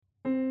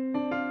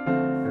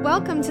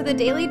Welcome to the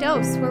Daily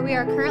Dose, where we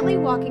are currently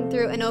walking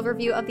through an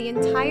overview of the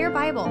entire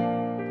Bible.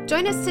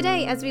 Join us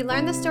today as we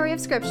learn the story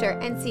of Scripture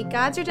and see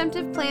God's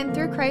redemptive plan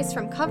through Christ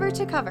from cover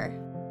to cover.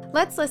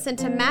 Let's listen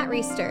to Matt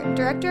Reisetter,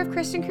 Director of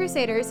Christian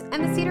Crusaders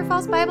and the Cedar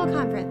Falls Bible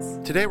Conference.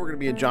 Today we're going to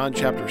be in John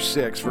chapter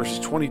 6, verses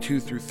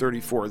 22 through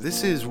 34.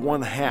 This is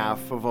one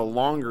half of a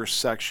longer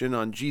section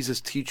on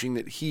Jesus teaching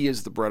that he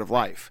is the bread of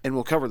life. And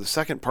we'll cover the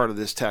second part of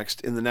this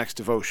text in the next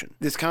devotion.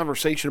 This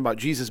conversation about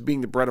Jesus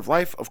being the bread of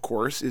life, of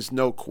course, is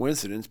no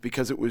coincidence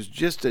because it was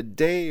just a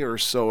day or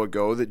so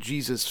ago that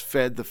Jesus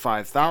fed the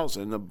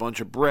 5,000 a bunch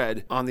of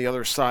bread on the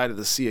other side of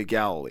the Sea of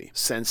Galilee.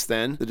 Since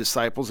then, the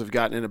disciples have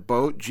gotten in a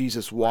boat,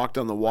 Jesus walked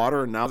on the water,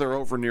 and now they're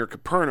over near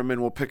Capernaum, and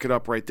we'll pick it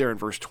up right there in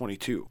verse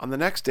 22. On the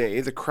next day,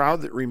 the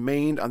crowd that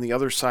remained on the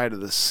other side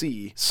of the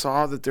sea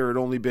saw that there had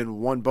only been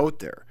one boat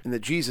there, and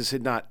that Jesus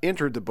had not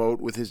entered the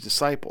boat with his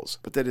disciples,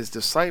 but that his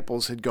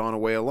disciples had gone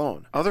away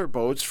alone. Other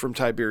boats from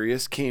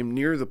Tiberias came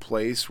near the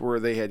place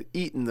where they had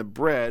eaten the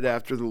bread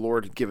after the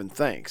Lord had given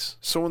thanks.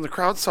 So when the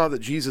crowd saw that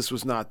Jesus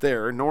was not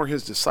there, nor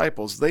his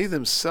disciples, they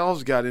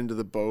themselves got into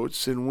the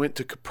boats and went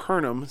to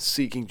Capernaum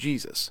seeking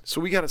Jesus.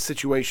 So we got a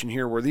situation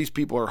here where these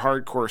people are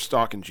hardcore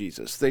stalking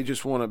Jesus. They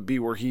just want to be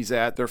where he's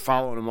at. They're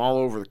following him all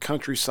over the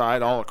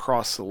countryside, all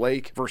across the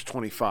lake. Verse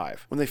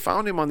 25. When they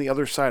found him on the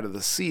other side of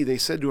the sea, they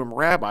said to him,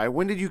 "Rabbi,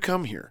 when did you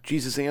come here?"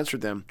 Jesus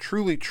answered them,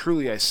 "Truly,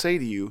 truly, I say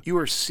to you, you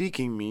are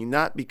seeking me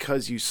not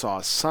because you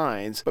saw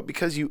signs, but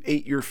because you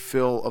ate your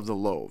fill of the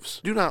loaves.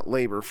 Do not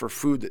labor for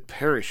food that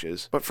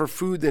perishes, but for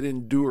food that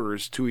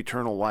endures to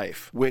eternal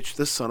life, which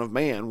the Son of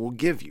Man will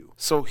give you."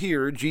 So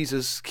here,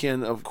 Jesus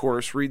can, of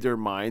course, read their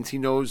minds. He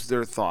knows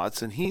their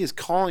thoughts, and he is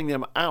calling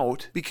them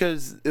out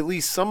because at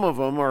least some of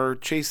them are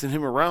chasing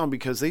him around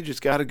because they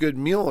just got a good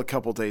meal a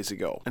couple days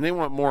ago, and they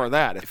want more of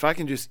that. If I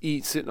can just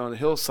eat sitting on a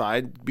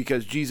hillside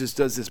because Jesus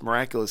does this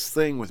miraculous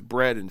thing with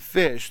bread and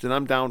fish, then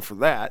I'm down for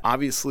that.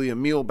 Obviously, a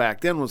meal back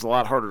then was a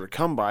lot harder to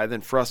come by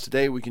than for us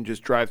today. We can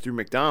just drive through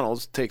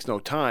McDonald's. It takes no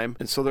time.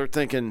 And so they're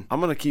thinking, I'm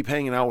going to keep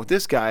hanging out with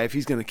this guy if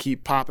he's going to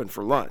keep popping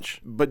for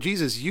lunch. But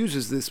Jesus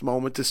uses this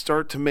moment to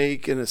start to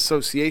make an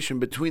association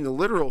between the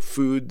literal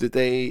food that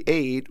they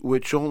ate,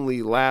 which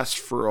only lasts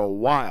for a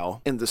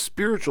while, and the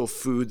spiritual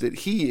food that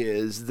he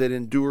is that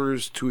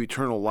endures to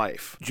eternal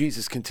life.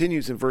 Jesus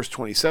continues in verse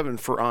 27,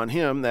 "For on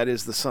him, that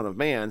is the Son of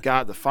Man,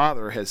 God the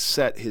Father has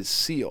set his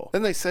seal."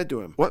 Then they said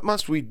to him, "What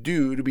must we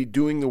do to be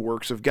doing the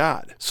works of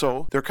God?"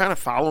 So they're kind of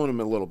following him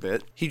a little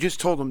bit. He just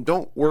told them,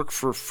 don't work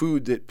for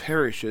food that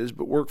perishes,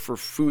 but work for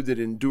food that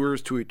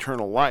endures to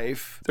eternal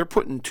life. They're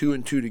putting two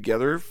and two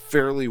together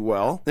fairly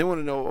well. They want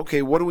to know,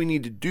 okay, what do we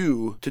need to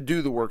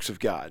do the works of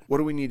God? What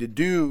do we need to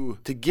do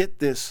to get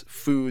this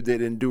food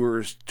that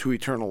endures to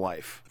eternal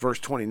life? Verse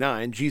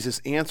 29,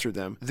 Jesus answered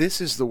them,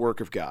 "This is the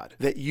work of God,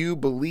 that you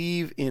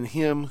believe in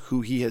him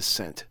who he has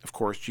sent." Of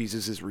course,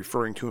 Jesus is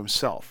referring to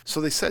himself.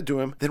 So they said to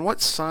him, "Then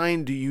what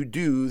sign do you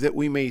do that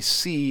we may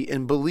see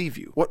and believe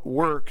you? What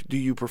work do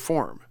you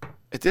perform?"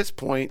 At this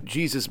point,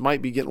 Jesus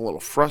might be getting a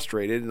little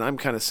frustrated, and I'm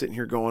kind of sitting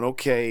here going,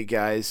 okay,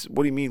 guys,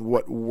 what do you mean,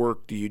 what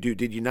work do you do?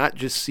 Did you not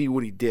just see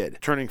what he did?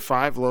 Turning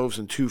 5 loaves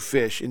and 2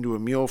 fish into a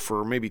meal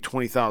for maybe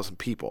 20,000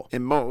 people.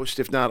 And most,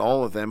 if not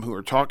all of them who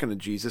are talking to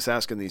Jesus,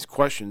 asking these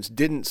questions,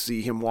 didn't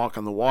see him walk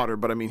on the water,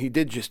 but I mean, he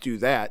did just do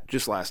that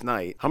just last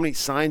night. How many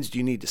signs do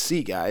you need to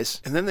see, guys?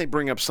 And then they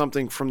bring up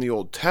something from the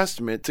Old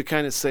Testament to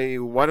kind of say,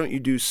 why don't you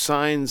do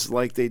signs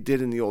like they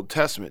did in the Old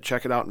Testament?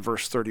 Check it out in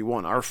verse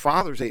 31. "Our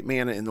fathers ate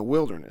manna in the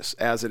wilderness.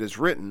 As it is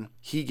written,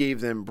 he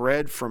gave them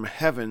bread from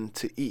heaven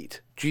to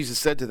eat." Jesus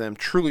said to them,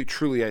 "Truly,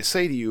 truly, I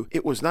say to you,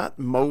 it was not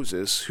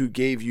Moses who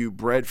gave you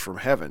bread from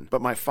heaven,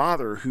 but my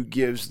Father who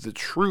gives the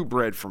true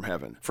bread from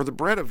heaven. For the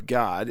bread of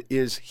God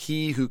is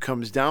he who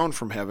comes down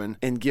from heaven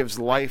and gives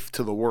life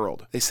to the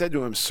world." They said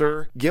to him,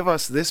 "Sir, give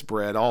us this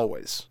bread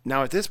always."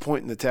 Now at this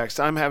point in the text,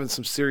 I'm having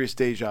some serious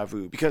deja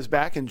vu, because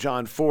back in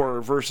John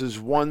 4, verses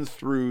 1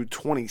 through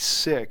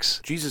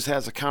 26, Jesus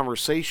has a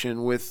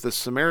conversation with the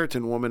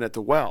Samaritan woman at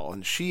the well,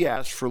 and she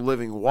asked for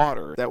living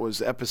water. That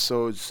was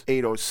episodes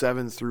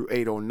 807 through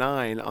 809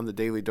 on the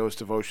Daily Dose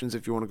Devotions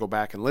if you want to go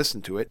back and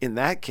listen to it. In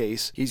that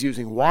case, he's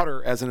using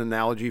water as an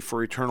analogy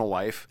for eternal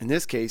life. In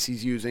this case,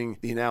 he's using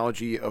the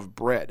analogy of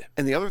bread.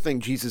 And the other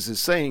thing Jesus is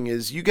saying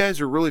is, you guys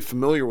are really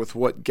familiar with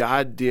what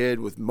God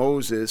did with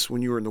Moses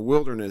when you were in the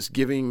wilderness,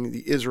 giving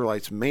the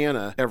Israelites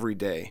manna every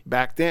day.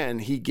 Back then,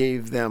 he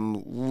gave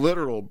them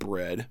literal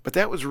bread, but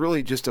that was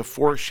really just a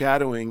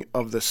foreshadowing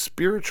of the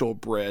spiritual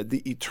bread,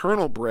 the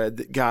eternal bread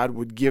that God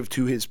would give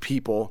to his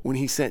people when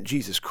he sent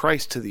Jesus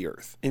Christ to the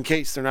earth. In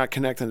case they're not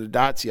connecting the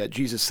dots yet,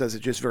 Jesus says it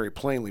just very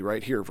plainly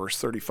right here, verse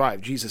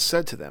 35. Jesus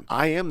said to them,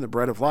 "I am the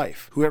bread of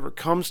life. Whoever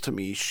comes to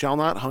me shall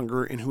not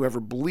hunger, and whoever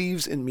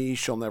believes in me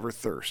shall never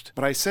thirst.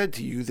 But I said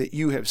to you that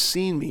you have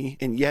seen me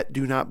and yet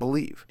do not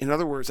believe." In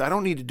other words, I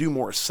don't need to do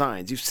more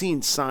signs. You've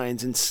seen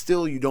signs and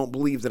still you don't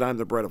believe that I'm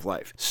the bread of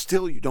life.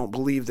 Still you don't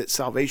believe that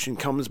salvation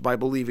comes by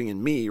believing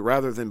in me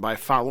rather than by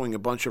following a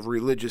bunch of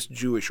religious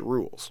Jewish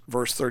rules.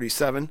 Verse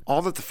 37,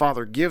 "All that the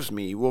Father gives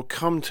me will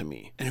come to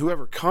me, and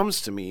whoever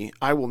comes to me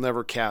I will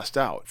never cast cast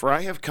out. For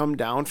I have come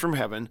down from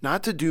heaven,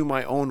 not to do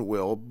my own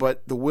will,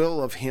 but the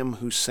will of him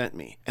who sent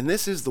me. And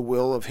this is the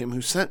will of him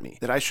who sent me,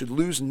 that I should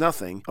lose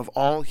nothing of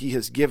all he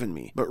has given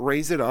me, but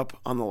raise it up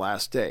on the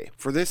last day.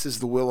 For this is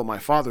the will of my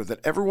Father,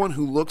 that everyone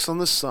who looks on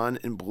the Son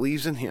and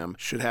believes in him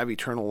should have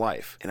eternal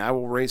life, and I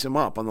will raise him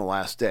up on the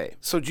last day.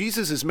 So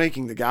Jesus is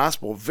making the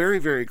gospel very,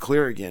 very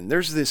clear again.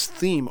 There's this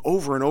theme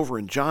over and over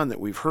in John that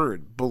we've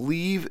heard.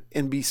 Believe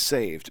and be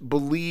saved.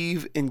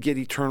 Believe and get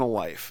eternal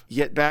life.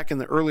 Yet back in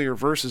the earlier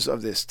verses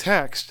of this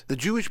text, the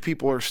Jewish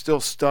people are still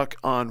stuck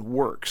on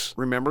works.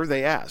 Remember,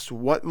 they asked,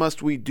 what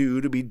must we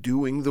do to be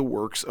doing the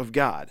works of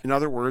God? In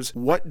other words,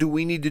 what do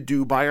we need to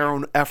do by our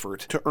own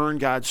effort to earn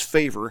God's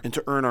favor and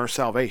to earn our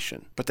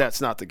salvation? But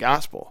that's not the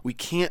gospel. We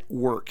can't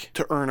work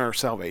to earn our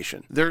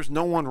salvation. There's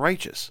no one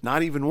righteous,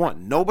 not even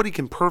one. Nobody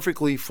can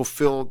perfectly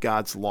fulfill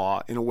God's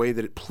law in a way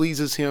that it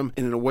pleases him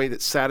and in a way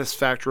that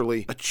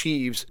satisfactorily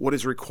achieves what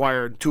is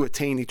required to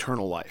attain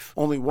eternal life.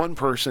 Only one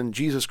person,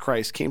 Jesus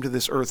Christ, came to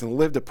this earth and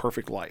lived a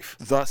perfect life,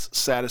 thus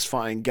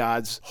satisfying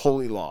God's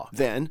holy law.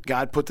 Then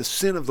God put the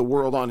sin of the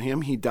world on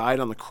him. He died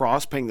on the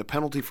cross, paying the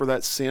penalty for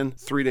that sin.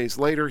 3 days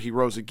later, he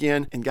rose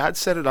again, and God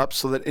set it up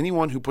so that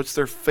anyone who puts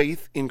their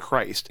faith in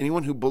Christ,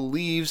 anyone who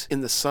believes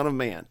in the Son of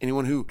Man,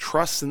 anyone who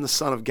trusts in the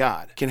Son of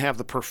God, can have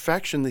the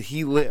perfection that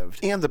he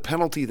lived and the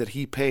penalty that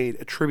he paid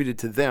attributed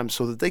to them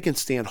so that they can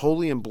stand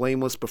holy and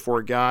blameless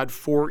before God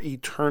for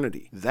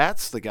eternity.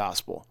 That's the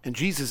gospel. And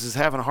Jesus is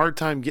having a hard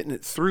time getting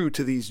it through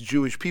to these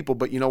Jewish people,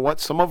 but you know what?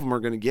 Some of them are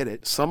going to get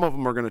it. Some of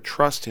them are going to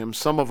trust him.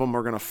 Some of them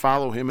are going to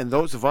follow him. And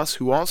those of us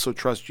who also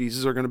trust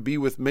Jesus are going to be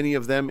with many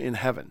of them in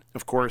heaven.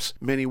 Of course,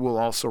 many will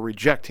also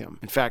reject him.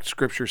 In fact,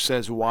 Scripture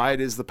says,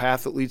 wide is the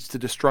path that leads to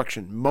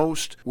destruction.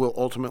 Most will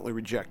ultimately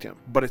reject him.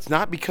 But it's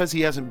not because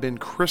he hasn't been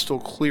crystal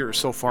clear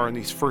so far in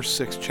these first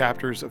 6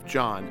 chapters of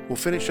John. We'll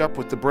finish up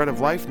with the Bread of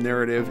Life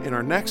narrative in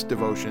our next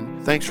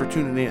devotion. Thanks for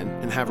tuning in,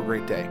 and have a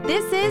great day.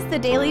 This is The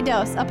Daily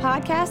Dose, a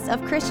podcast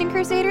of Christian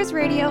Crusaders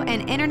Radio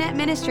and Internet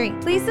Ministry.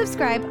 Please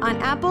subscribe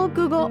on Apple,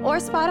 Google, or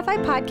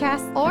Spotify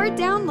podcasts, or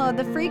download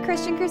the free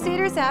Christian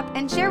Crusaders app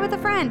and share with a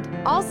friend.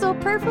 Also,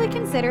 prayerfully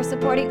consider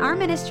supporting our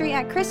ministry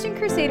at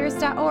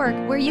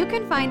ChristianCrusaders.org, where you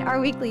can find our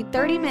weekly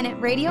 30-minute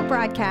radio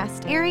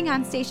broadcast airing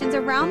on stations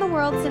around the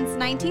world since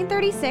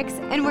 1936,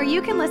 and where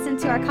you can listen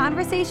to our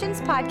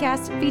Conversations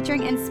podcast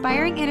featuring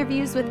inspiring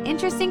interviews with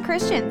interesting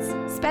Christians.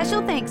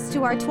 Special thanks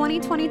to our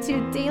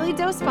 2022 Daily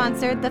Dose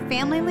sponsor, The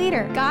Family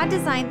Leader. God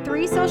designed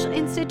 3 social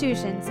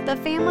institutions: the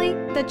family,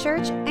 the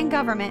church, and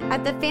government.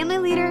 At The Family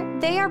Leader,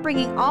 they are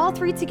bringing all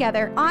 3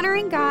 together,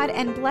 honoring God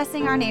and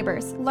blessing our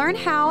neighbors. Learn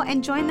how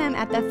and join them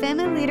at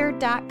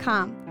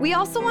thefamilyleader.com. We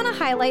also want to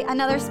highlight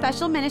another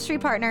special ministry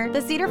partner,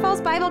 the Cedar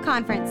Falls Bible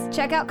Conference.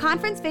 Check out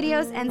conference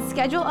videos and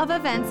schedule of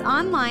events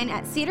online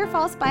at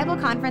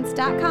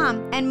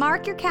cedarfallsbibleconference.com, and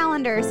mark your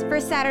calendars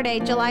for Saturday,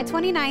 July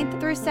 29th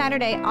through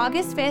Saturday,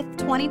 August 5th,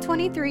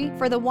 2023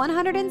 for the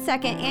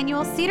 102nd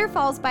Annual Cedar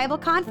Falls Bible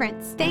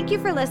Conference. Thank you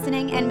for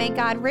listening, and may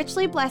God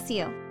richly bless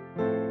you.